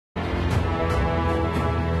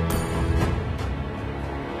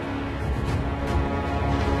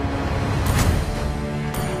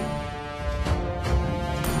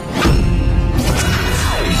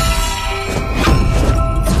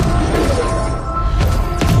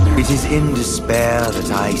is in despair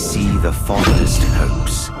that I see the fondest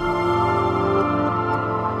hopes.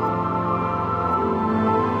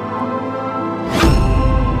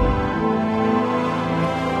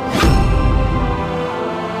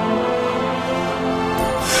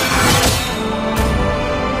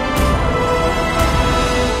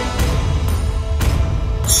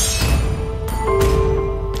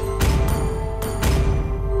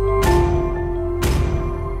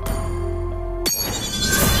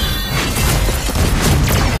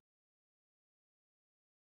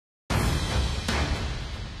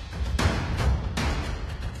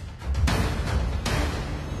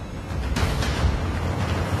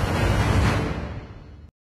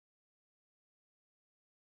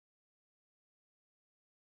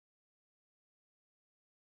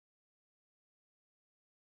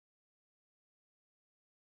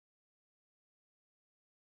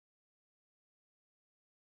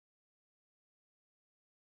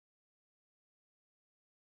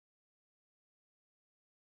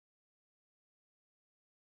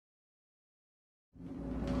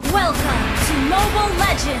 Welcome to Mobile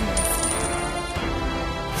Legends!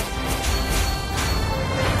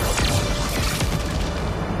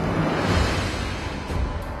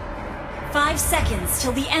 Five seconds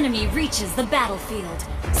till the enemy reaches the battlefield.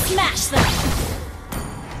 Smash them!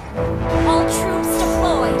 All troops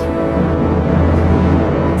deployed!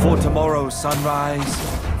 For tomorrow's sunrise,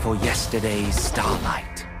 for yesterday's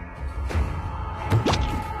starlight.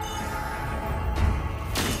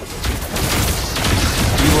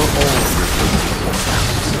 You are all repeating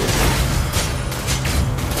yourselves.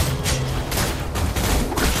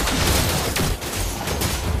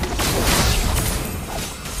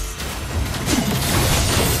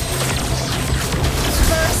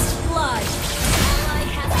 First blood! Ally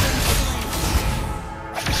has been slain.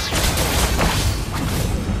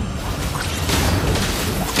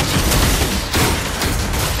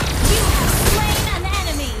 You have slain an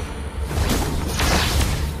enemy!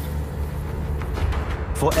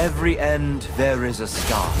 For every end, there is a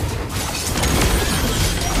start.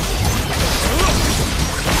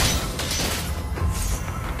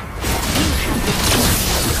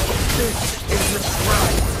 This is the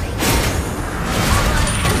strike.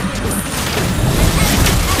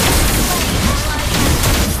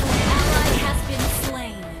 Ally has been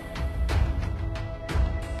slain.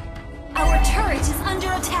 Our turret is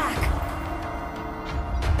under attack.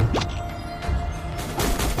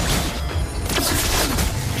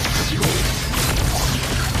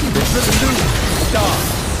 The salute starts.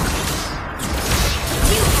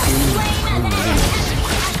 You have slain an enemy.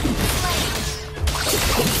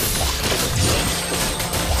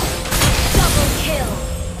 Double kill.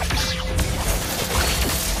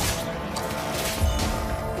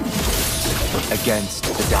 Against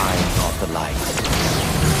the dying of the light.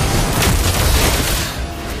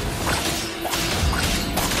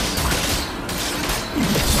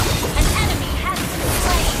 An enemy has been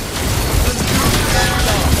slain.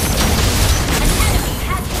 An enemy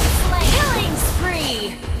has been slain. Killing spree.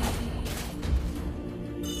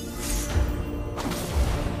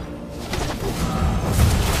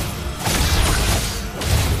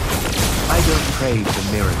 I don't crave the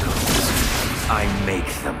miracles. I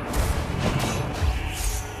make them.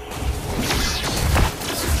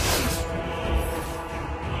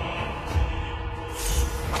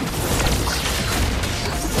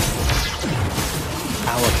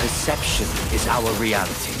 Our perception is our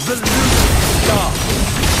reality. The loose star.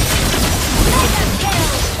 Mega kill.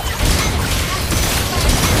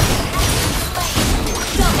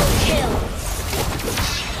 Double kill.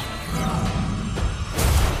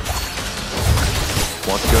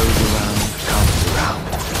 What goes around comes around.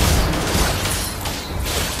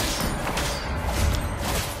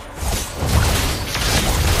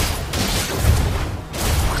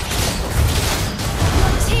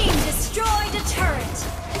 Your team destroyed a turret.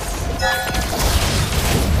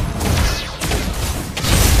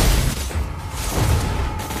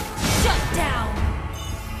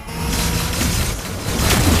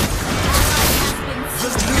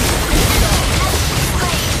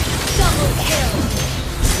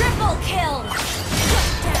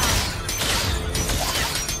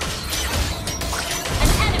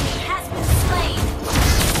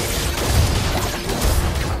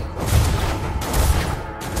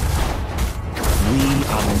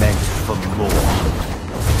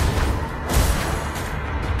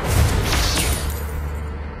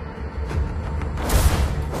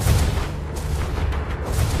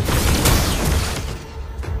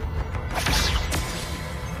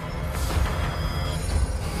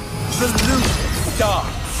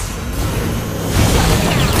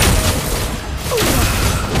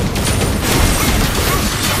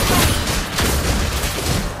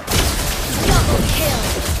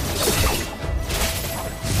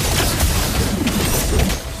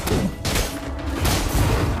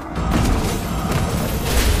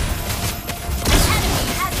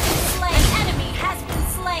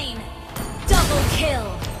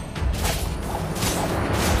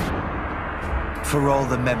 Gather all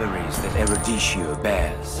the memories that Eruditio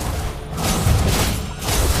bears.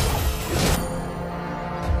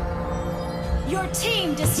 Your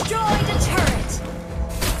team destroyed a turret!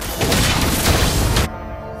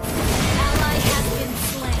 Ally has been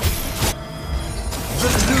slain. The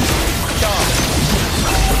loop dies.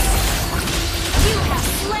 You have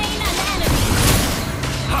slain an enemy!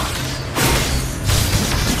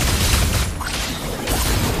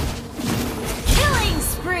 Killing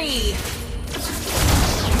spree!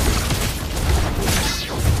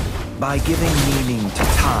 By giving meaning to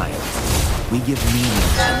time, we give meaning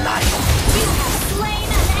to life. You have slain